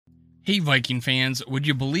Hey Viking fans, would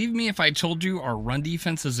you believe me if I told you our run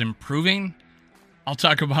defense is improving? I'll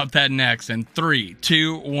talk about that next in 3,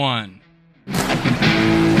 2, 1.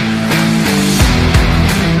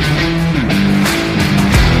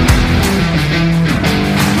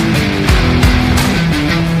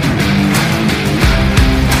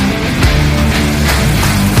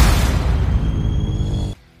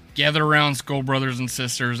 Gather around, Skull brothers and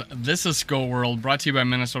sisters. This is Skull World, brought to you by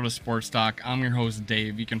Minnesota Sports Talk. I'm your host,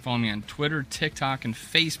 Dave. You can follow me on Twitter, TikTok, and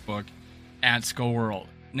Facebook at Skull World.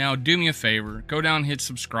 Now, do me a favor. Go down, hit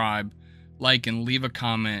subscribe, like, and leave a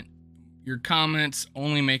comment. Your comments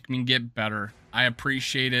only make me get better. I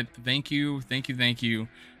appreciate it. Thank you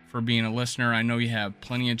for being a listener. I know you have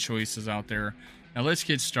plenty of choices out there. Now, let's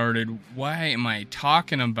get started. What am I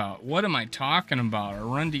talking about? Our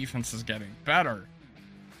run defense is getting better.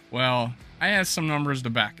 Well, I have some numbers to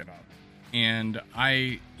back it up, and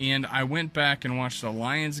I went back and watched the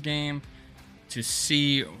Lions game to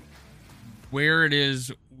see where it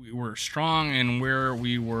is we were strong and where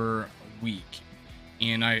we were weak,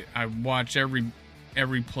 and I watched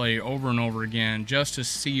every play over and over again just to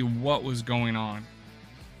see what was going on,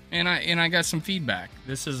 and I got some feedback.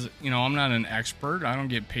 This is, I'm not an expert. I don't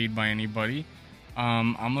get paid by anybody.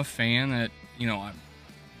 I'm a fan that, I'm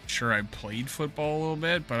sure I played football a little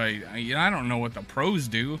bit, but I don't know what the pros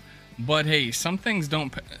do. But hey, some things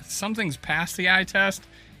pass the eye test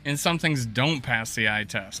and some things don't pass the eye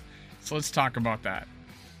test. So let's talk about that.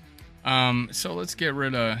 So let's get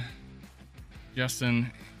rid of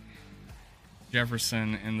Justin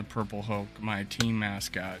Jefferson and the Purple Hulk, my team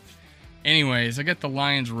mascot. Anyways, I got the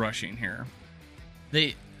Lions rushing here.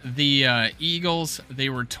 The Eagles, they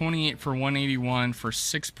were 28 for 181 for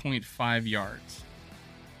 6.5 yards.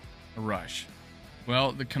 A rush.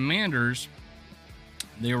 Well, the Commanders,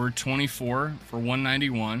 they were 24 for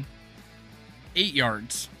 191, 8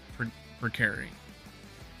 yards per carry.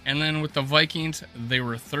 And then with the Vikings, they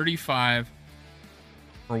were 35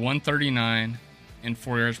 for 139 and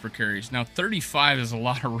 4 yards per carries. Now, 35 is a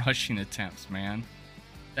lot of rushing attempts, man.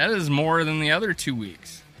 That is more than the other 2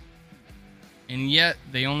 weeks. And yet,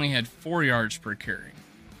 they only had 4 yards per carry.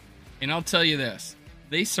 And I'll tell you this,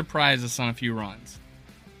 they surprised us on a few runs.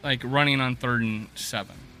 Like running on 3rd and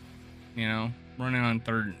 7, running on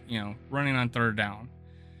third down.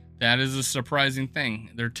 That is a surprising thing.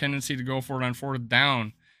 Their tendency to go for it on 4th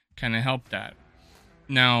down kind of helped that.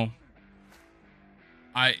 Now,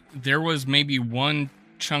 there was maybe one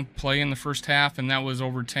chunk play in the first half, and that was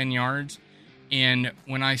over 10 yards. And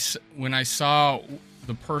when I saw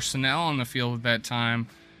the personnel on the field at that time,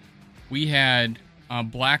 we had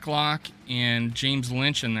Blacklock and James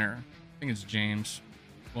Lynch in there. I think it's James.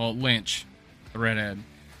 Well, Lynch, the redhead.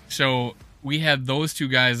 So we had those two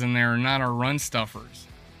guys in there, not our run stuffers.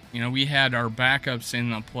 We had our backups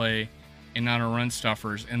in the play and not our run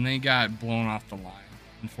stuffers, and they got blown off the line,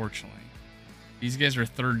 unfortunately. These guys are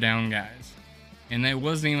 3rd down guys. And it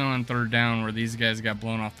wasn't even on 3rd down where these guys got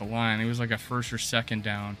blown off the line. It was like a 1st or 2nd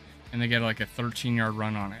down, and they got like a 13-yard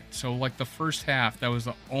run on it. So like the first half, that was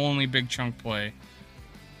the only big chunk play.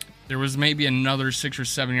 There was maybe another 6 or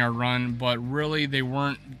 7 yard run, but really they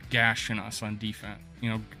weren't gashing us on defense,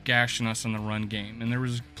 gashing us in the run game. And there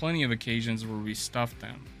was plenty of occasions where we stuffed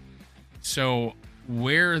them. So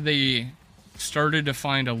where they started to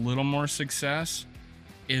find a little more success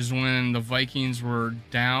is when the Vikings were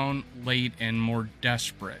down late and more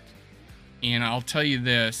desperate. And I'll tell you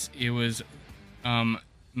this, it was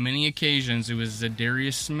many occasions it was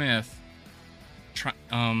Zadarius Smith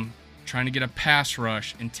trying to get a pass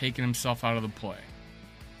rush and taking himself out of the play.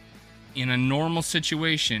 In a normal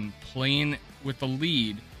situation, playing with the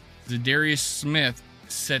lead, Zadarius Smith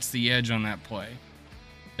sets the edge on that play.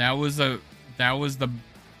 That was the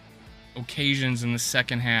occasions in the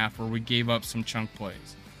second half where we gave up some chunk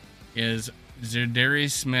plays. Is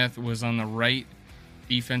Zadarius Smith was on the right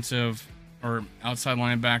defensive or outside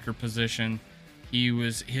linebacker position.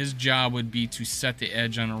 His job would be to set the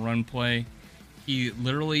edge on a run play. He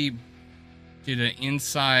literally did an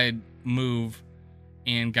inside move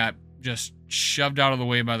and got just shoved out of the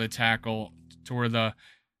way by the tackle to where the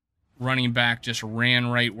running back just ran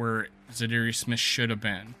right where Zadarius Smith should have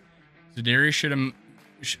been. Zadarius should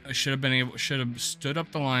have stood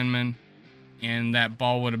up the lineman, and that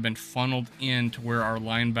ball would have been funneled in to where our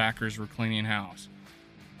linebackers were cleaning house.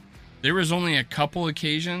 There was only a couple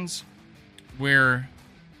occasions where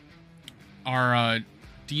our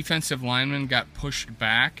defensive lineman got pushed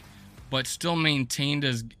back, but still maintained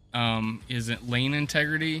his lane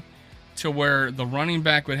integrity to where the running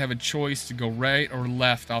back would have a choice to go right or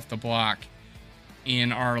left off the block,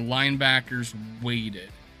 and our linebackers waited.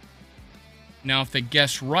 Now, if they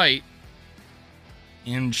guessed right,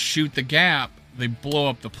 and shoot the gap, they blow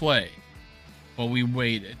up the play. But we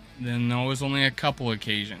waited. Then there was only a couple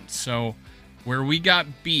occasions. So where we got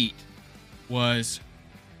beat was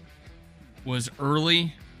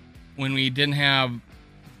early when we didn't have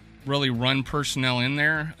really run personnel in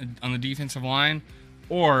there on the defensive line,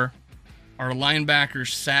 or our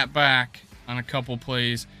linebackers sat back on a couple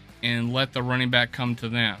plays and let the running back come to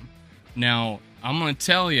them. Now, I'm going to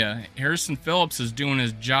tell you, Harrison Phillips is doing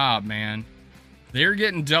his job, man. They're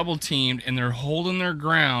getting double teamed and they're holding their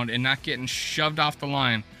ground and not getting shoved off the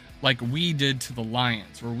line like we did to the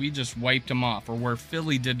Lions, where we just wiped them off, or where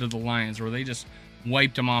Philly did to the Lions, where they just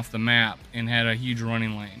wiped them off the map and had a huge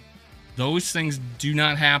running lane. Those things do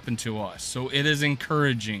not happen to us. So it is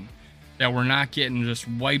encouraging that we're not getting just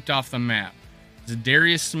wiped off the map.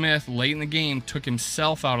 Zadarius Smith, late in the game, took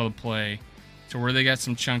himself out of the play to where they got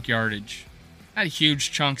some chunk yardage. Not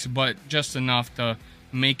huge chunks, but just enough to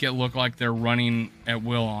make it look like they're running at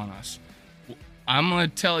will on us. I'm going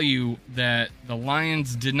to tell you that the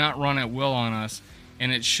Lions did not run at will on us,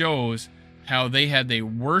 and it shows how they had the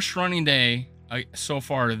worst running day so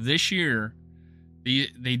far this year.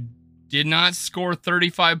 They did not score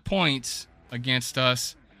 35 points against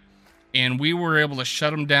us, and we were able to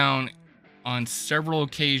shut them down on several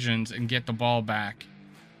occasions and get the ball back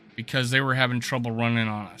because they were having trouble running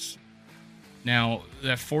on us. Now,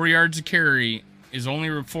 that 4 yards of carry is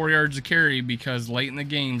only 4 yards of carry because late in the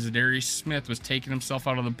game, Zadarius Smith was taking himself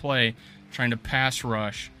out of the play, trying to pass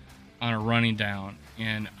rush on a running down.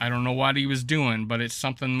 And I don't know what he was doing, but it's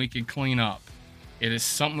something we could clean up. It is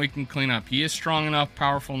something we can clean up. He is strong enough,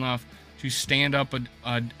 powerful enough to stand up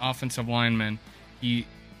an offensive lineman.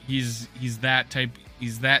 He's that type.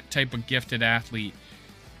 He's that type of gifted athlete.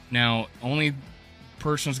 Now, only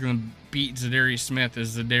person who's going to beat Zadarius Smith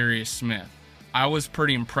is Zadarius Smith. I was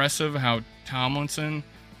pretty impressive how Tomlinson,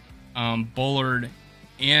 Bullard,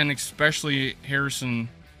 and especially Harrison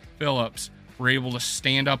Phillips were able to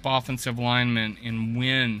stand up offensive linemen and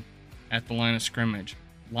win at the line of scrimmage.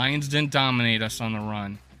 Lions didn't dominate us on the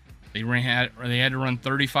run. They had to run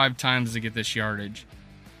 35 times to get this yardage.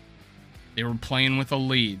 They were playing with a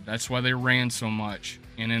lead. That's why they ran so much.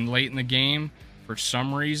 And then late in the game, for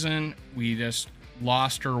some reason, we just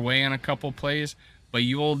lost our way on a couple plays. But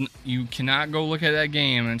you cannot go look at that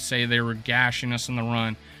game and say they were gashing us in the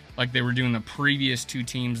run like they were doing the previous two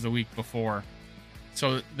teams the week before.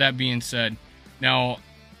 So that being said, now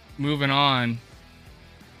moving on,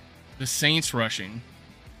 the Saints rushing.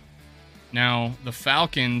 Now, the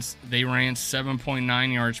Falcons, they ran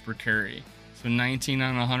 7.9 yards per carry. So 19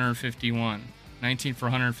 on 151. 19 for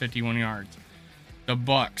 151 yards. The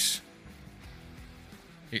Bucks,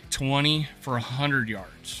 20 for 100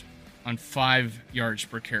 yards on 5 yards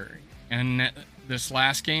per carry. And this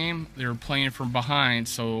last game, they were playing from behind,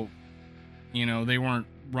 so, they weren't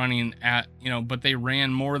running at, but they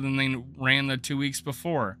ran more than they ran the 2 weeks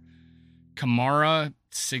before. Kamara,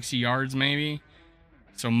 60 yards maybe.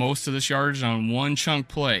 So most of this yardage on one chunk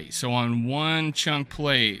play. So on one chunk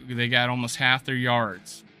play, they got almost half their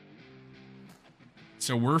yards.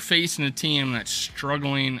 So we're facing a team that's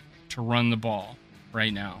struggling to run the ball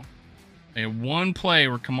right now. They had one play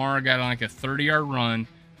where Kamara got like a 30-yard run.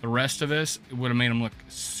 The rest of this, it would have made him look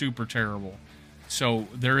super terrible. So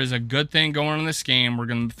there is a good thing going on in this game. We're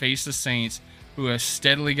going to face the Saints, who have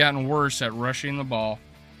steadily gotten worse at rushing the ball,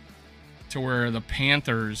 to where the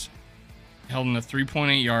Panthers held them to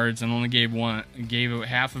 3.8 yards and only gave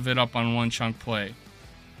half of it up on one chunk play.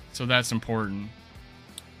 So that's important.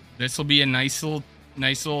 This will be a nice little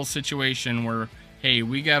situation where, hey,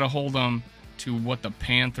 we got to hold them to what the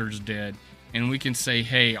Panthers did, and we can say,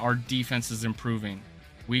 hey, our defense is improving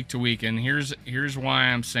week to week. And here's why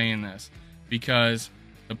I'm saying this. Because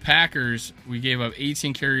the Packers, we gave up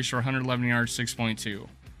 18 carries for 111 yards, 6.2.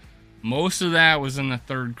 Most of that was in the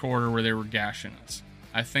third quarter where they were gashing us.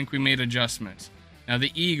 I think we made adjustments. Now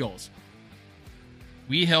the Eagles.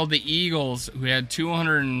 We held the Eagles, who had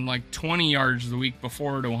 220 yards the week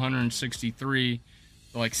before, to 163,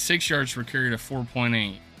 like 6 yards per carry to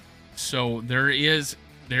 4.8. So there is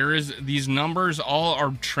these numbers all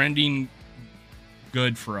are trending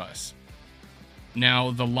good for us.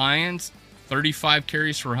 Now the Lions, 35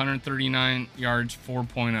 carries for 139 yards,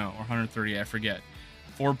 4.0, or 130, I forget,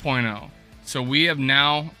 4.0. So we have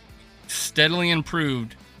now steadily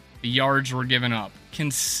improved the yards we're giving up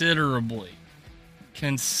considerably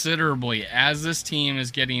as this team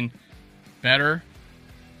is getting better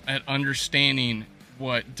at understanding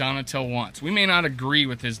what Donatel wants. We may not agree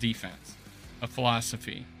with his defense, a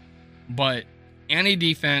philosophy, but any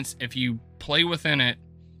defense, if you play within it,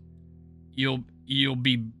 you'll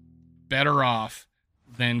be better off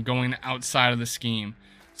than going outside of the scheme.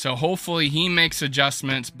 So hopefully he makes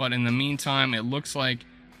adjustments, but in the meantime, it looks like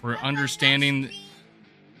we're understanding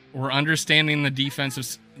the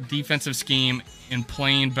defensive scheme and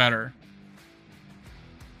playing better.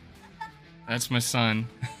 That's my son.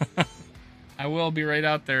 I will be right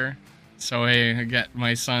out there. So hey, I got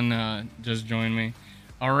my son just joined me.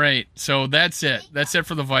 All right, so that's it. That's it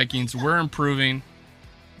for the Vikings. We're improving.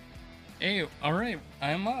 Hey, all right,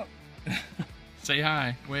 I'm up. Say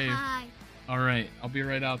hi, wave. Hi. All right, I'll be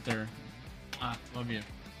right out there. Love you.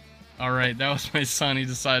 All right, that was my son. He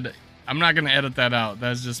decided, I'm not going to edit that out.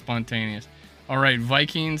 That's just spontaneous. All right,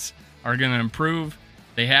 Vikings are going to improve.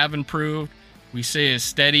 They have improved. We see a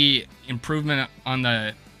steady improvement on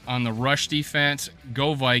the rush defense.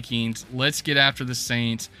 Go Vikings. Let's get after the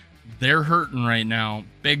Saints. They're hurting right now,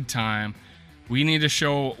 big time. We need to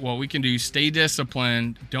show what we can do. Stay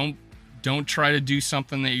disciplined. Don't try to do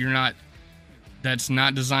something that's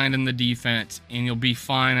not designed in the defense, and you'll be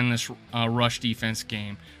fine in this rush defense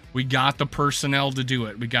game. We got the personnel to do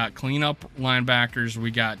it. We got cleanup linebackers.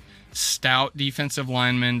 We got stout defensive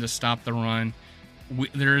linemen to stop the run.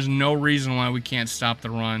 There is no reason why we can't stop the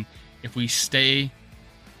run if we stay.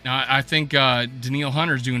 Now, I think Danielle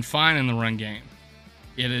Hunter's doing fine in the run game.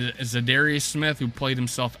 It is Zadarius Smith who played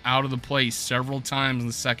himself out of the place several times in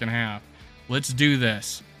the second half. Let's do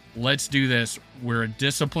this. Let's do this. We're a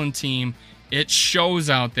disciplined team. It shows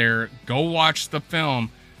out there. Go watch the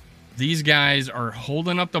film. These guys are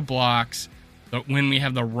holding up the blocks. But when we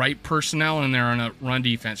have the right personnel in there on a run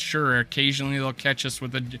defense, sure, occasionally they'll catch us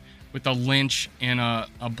with a Lynch and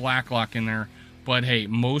a Blacklock in there. But hey,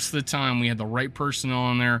 most of the time we had the right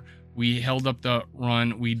personnel in there. We held up the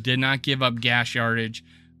run. We did not give up gas yardage.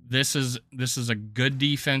 This is a good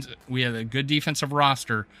defense. We have a good defensive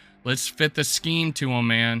roster. Let's fit the scheme to them,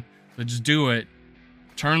 man. Let's do it.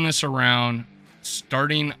 Turn this around.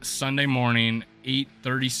 Starting Sunday morning,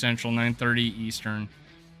 8:30 Central, 9:30 Eastern.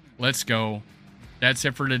 Let's go. That's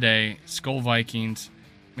it for today. Skol Vikings.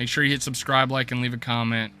 Make sure you hit subscribe, like, and leave a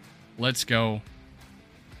comment. Let's go.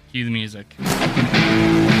 Cue the music.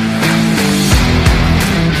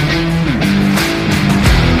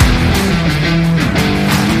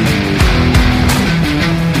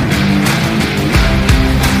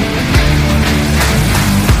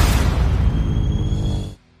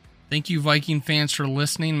 Thank you, Viking fans, for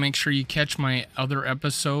listening. Make sure you catch my other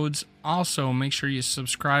episodes. Also, make sure you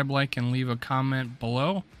subscribe, like, and leave a comment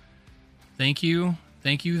below. Thank you.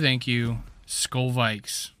 Thank you. Thank you. Skol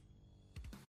Vikes.